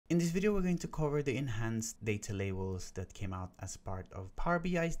In this video, we're going to cover the enhanced data labels that came out as part of Power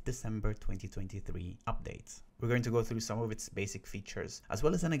BI's December 2023 update. We're going to go through some of its basic features, as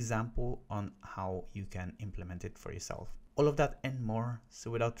well as an example on how you can implement it for yourself. All of that and more. So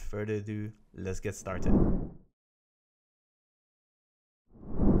without further ado, let's get started.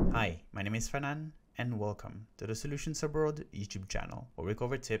 Hi, my name is Fernan, and welcome to the Solutions Abroad YouTube channel, where we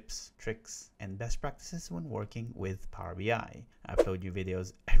cover tips, tricks, and best practices when working with Power BI. I upload new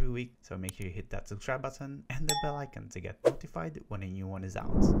videos every week, so make sure you hit that subscribe button and the bell icon to get notified when a new one is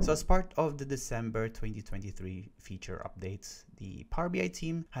out. So as part of the December 2023 feature updates, the Power BI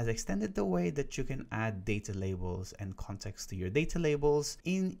team has extended the way that you can add data labels and context to your data labels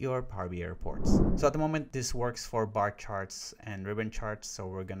in your Power BI reports. So at the moment, this works for bar charts and ribbon charts, so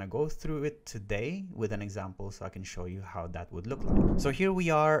we're gonna go through it today with an example so I can show you how that would look like. So here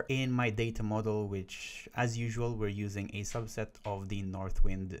we are in my data model, which as usual, we're using a subset of the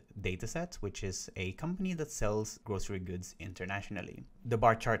Northwind dataset, which is a company that sells grocery goods internationally. The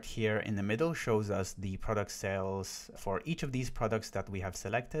bar chart here in the middle shows us the product sales for each of these products that we have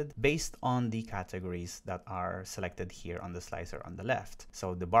selected based on the categories that are selected here on the slicer on the left.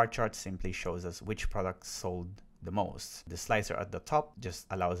 So the bar chart simply shows us which products sold the most. The slicer at the top just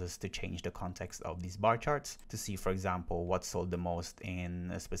allows us to change the context of these bar charts to see, for example, what sold the most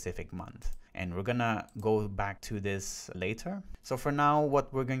in a specific month. And we're gonna go back to this later. So for now,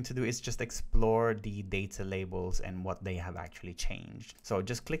 what we're going to do is just explore the data labels and what they have actually changed. So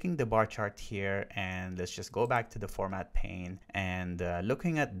just clicking the bar chart here, and let's just go back to the format pane, and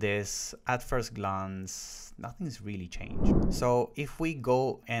looking at this at first glance, nothing's really changed. So if we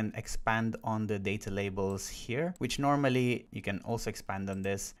go and expand on the data labels here, which normally you can also expand on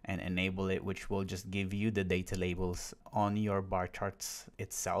this and enable it, which will just give you the data labels on your bar charts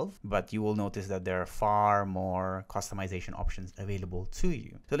itself, but you will notice that there are far more customization options available to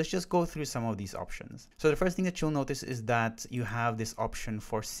you. So let's just go through some of these options. So the first thing that you'll notice is that you have this option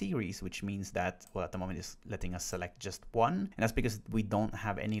for series, which means that, well, at the moment it's letting us select just one, and that's because we don't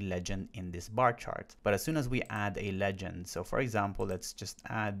have any legend in this bar chart. But as soon as we add a legend, so for example, let's just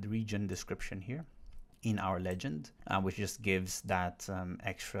add region description here in our legend, which just gives that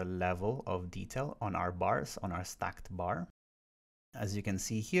extra level of detail on our bars, on our stacked bar. As you can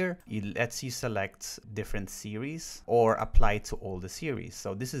see here, it lets you select different series or apply to all the series.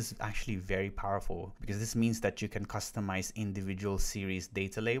 So this is actually very powerful because this means that you can customize individual series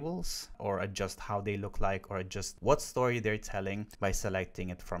data labels or adjust how they look like or adjust what story they're telling by selecting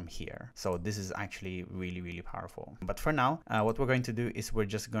it from here. So this is actually really, really powerful. But for now, what we're going to do is we're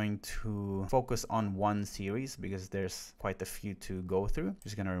just going to focus on one series because there's quite a few to go through.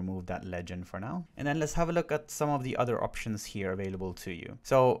 Just going to remove that legend for now. And then let's have a look at some of the other options here available to you.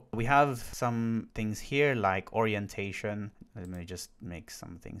 So we have some things here like orientation. Let me just make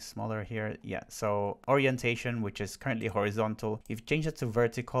something smaller here. Yeah, so orientation, which is currently horizontal. If you change it to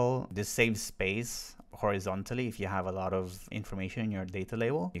vertical, this saves space horizontally. If you have a lot of information in your data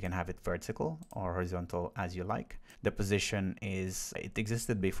label, you can have it vertical or horizontal as you like. The position is, it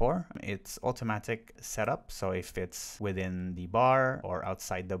existed before. It's automatic setup. So if it's within the bar or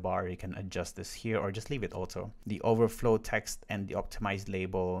outside the bar, you can adjust this here or just leave it auto. The overflow text and the optimized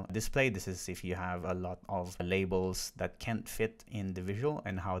label display. This is if you have a lot of labels that can't fit in the visual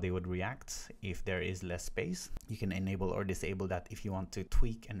and how they would react if there is less space. You can enable or disable that if you want to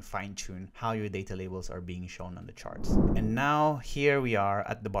tweak and fine tune how your data labels are being shown on the charts. And now here we are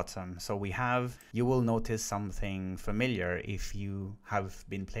at the bottom. So we have, you will notice something familiar if you have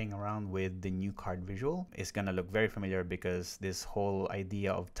been playing around with the new card visual. It's gonna look very familiar because this whole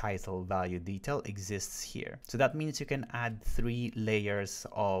idea of title, value, detail exists here. So that means you can add 3 layers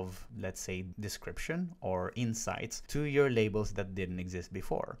of, let's say, description or insights to your labels that didn't exist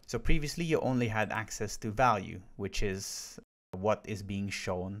before. So previously you only had access to value, which is what is being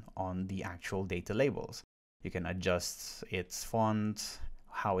shown on the actual data labels. You can adjust its font,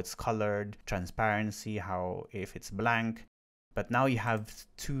 how it's colored, transparency, how if it's blank. But now you have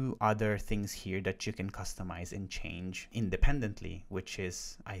 2 other things here that you can customize and change independently, which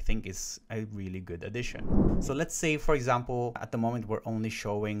is, I think, is a really good addition. So let's say, for example, at the moment, we're only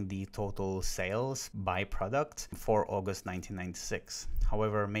showing the total sales by product for August 1996.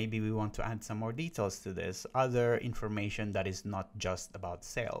 However, maybe we want to add some more details to this, other information that is not just about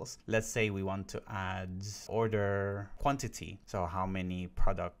sales. Let's say we want to add order quantity. So how many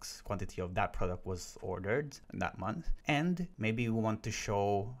products, quantity of that product was ordered that month, and maybe we want to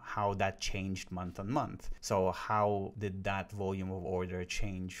show how that changed month on month. So how did that volume of order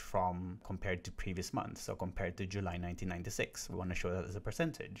change from compared to previous month? So compared to July 1996, we want to show that as a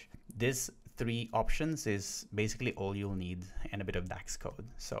percentage. This 3 options is basically all you'll need and a bit of DAX code.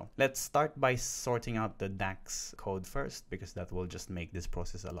 So let's start by sorting out the DAX code first, because that will just make this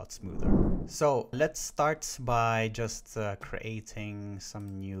process a lot smoother. So let's start by just creating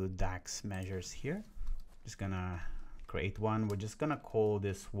some new DAX measures here. Just gonna create one. We're just gonna call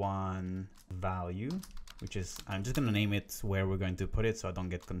this one value, which is, I'm just gonna name it where we're going to put it so I don't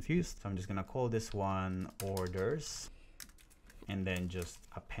get confused. So I'm just gonna call this one orders, and then just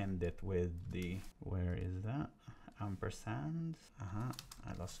append it with the, where is that? Ampersand.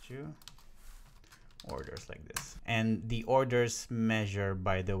 I lost you. Orders, like this. And the orders measure,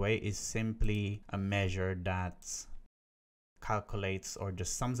 by the way, is simply a measure that calculates or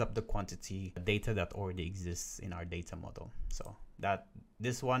just sums up the quantity of data that already exists in our data model. So that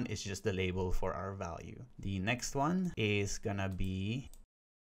this one is just the label for our value. The next one is gonna be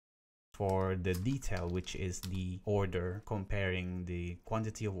for the detail, which is the order, comparing the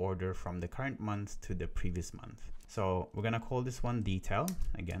quantity of order from the current month to the previous month. So we're gonna call this one detail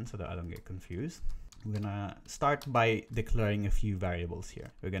again, so that I don't get confused. We're gonna start by declaring a few variables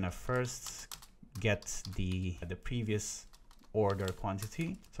here. We're gonna first get the previous order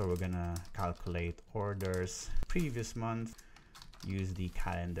quantity. So we're gonna calculate orders previous month, use the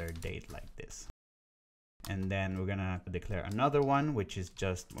calendar date like this. And then we're gonna declare another one, which is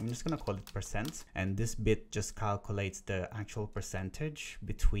just, I'm just gonna call it percent. And this bit just calculates the actual percentage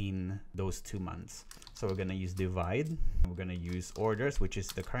between those 2 months. So we're gonna use divide. We're gonna use orders, which is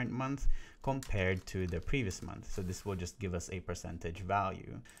the current month compared to the previous month. So this will just give us a percentage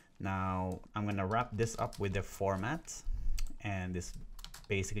value. Now I'm gonna wrap this up with the format, and this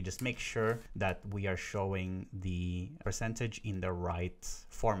basically just make sure that we are showing the percentage in the right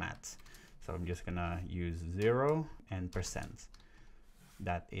format. So I'm just gonna use 0 and percent.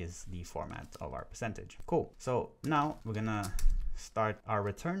 That is the format of our percentage. Cool. So now we're gonna start our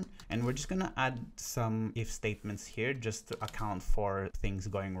return, and we're just gonna add some if statements here just to account for things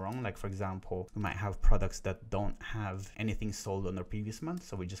going wrong. Like for example, we might have products that don't have anything sold on the previous month.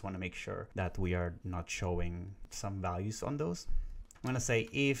 So we just wanna make sure that we are not showing some values on those. I'm gonna say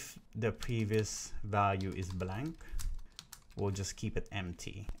if the previous value is blank, we'll just keep it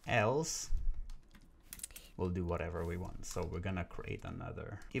empty, else we'll do whatever we want. So we're gonna create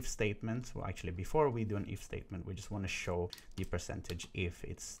another if statement. Well, actually, before we do an if statement, we just want to show the percentage if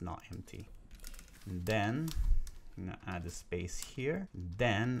it's not empty. And then I'm gonna add a space here,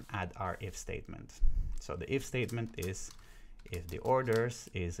 then add our if statement. So the if statement is if the orders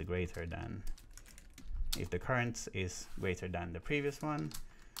is greater than, if the current is greater than the previous one,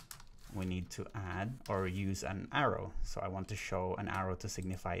 we need to add or use an arrow. So I want to show an arrow to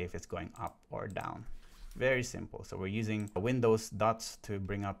signify if it's going up or down. Very simple. So we're using Windows dots to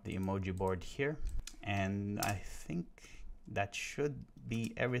bring up the emoji board here. And I think that should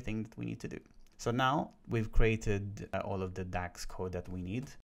be everything that we need to do. So now we've created all of the DAX code that we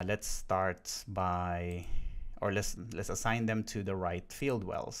need. Let's start by, or let's assign them to the right field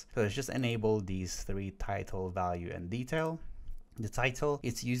wells. So let's just enable these 3: title, value, and detail. The title,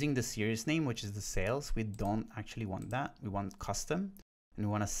 it's using the series name, which is the sales. We don't actually want that. We want custom, and we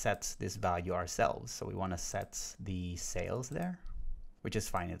want to set this value ourselves. So we want to set the sales there, which is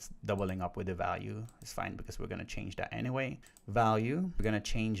fine. It's doubling up with the value. It's fine because we're going to change that anyway. Value, we're going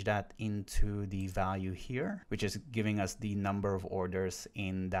to change that into the value here, which is giving us the number of orders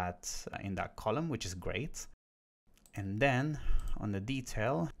in that column, which is great. And then on the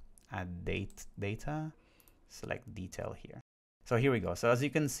detail, add data, select detail here. So here we go. So as you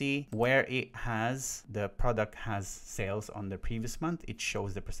can see, where it has, the product has sales on the previous month, it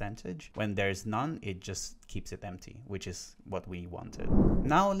shows the percentage. When there's none, it just keeps it empty, which is what we wanted.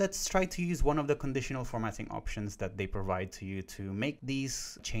 Now let's try to use one of the conditional formatting options that they provide to you to make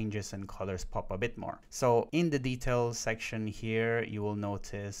these changes and colors pop a bit more. So in the details section here, you will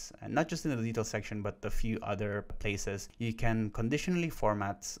notice, and not just in the details section, but a few other places, you can conditionally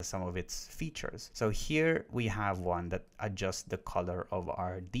format some of its features. So here we have one that adjusts the color of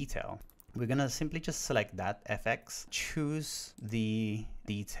our detail. We're gonna simply just select that FX, choose the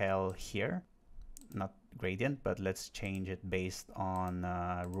detail here, not gradient, but let's change it based on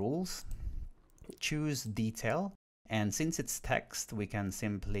rules. Choose detail, and since it's text, we can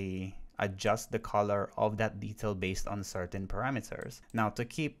simply adjust the color of that detail based on certain parameters. Now to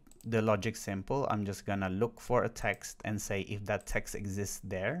keep the logic simple, I'm just gonna look for a text and say if that text exists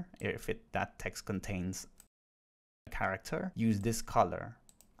there, if that text contains a character, use this color.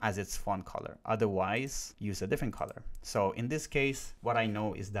 as its font color. Otherwise, use a different color. So in this case, what I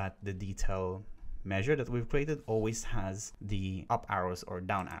know is that the detail measure that we've created always has the up arrows or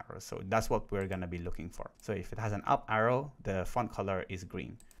down arrows. So that's what we're going to be looking for. So if it has an up arrow, the font color is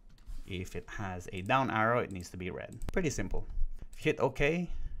green. If it has a down arrow, it needs to be red. Pretty simple. If you hit OK,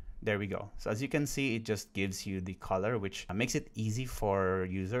 there we go. So as you can see, it just gives you the color, which makes it easy for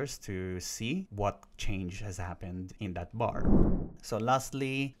users to see what change has happened in that bar. So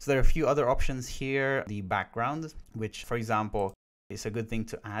lastly, so there are a few other options here. The background, which for example, is a good thing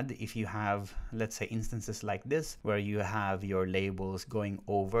to add if you have, let's say, instances like this, where you have your labels going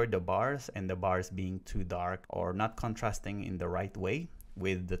over the bars and the bars being too dark or not contrasting in the right way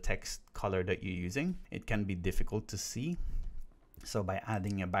with the text color that you're using. It can be difficult to see. So by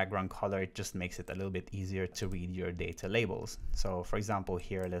adding a background color, it just makes it a little bit easier to read your data labels. So for example,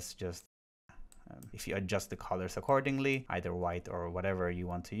 here, let's just, if you adjust the colors accordingly, either white or whatever you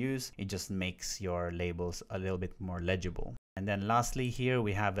want to use, it just makes your labels a little bit more legible. And then lastly, here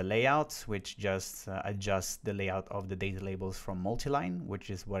we have a layout, which just adjusts the layout of the data labels from multi-line, which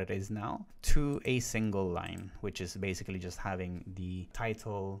is what it is now, to a single line, which is basically just having the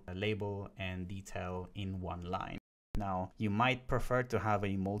title, label, and detail in one line. Now, you might prefer to have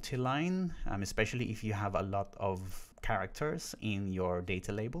a multi-line, especially if you have a lot of characters in your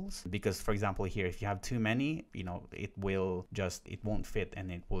data labels, because for example here, if you have too many, it won't fit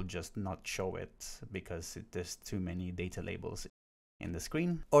and it will just not show it because there's too many data labels in the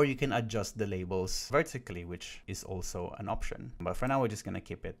screen. Or you can adjust the labels vertically, which is also an option. But for now, we're just going to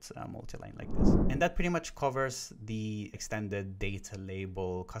keep it multi-line like this. And that pretty much covers the extended data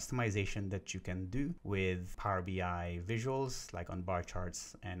label customization that you can do with Power BI visuals, like on bar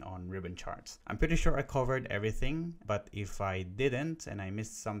charts and on ribbon charts. I'm pretty sure I covered everything, but if I didn't and I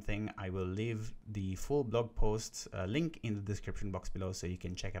missed something, I will leave the full blog post link in the description box below so you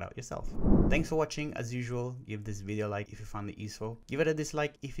can check it out yourself. Thanks for watching. As usual, give this video a like if you found it useful. Give it a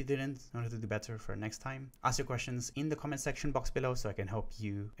dislike if you didn't, in order to do better for next time. Ask your questions in the comment section box below so I can help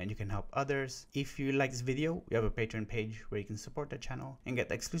you and you can help others. If you like this video, we have a Patreon page where you can support the channel and get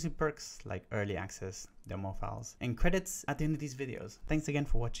exclusive perks like early access, demo files, and credits at the end of these videos. Thanks again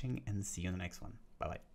for watching and see you in the next one. Bye bye.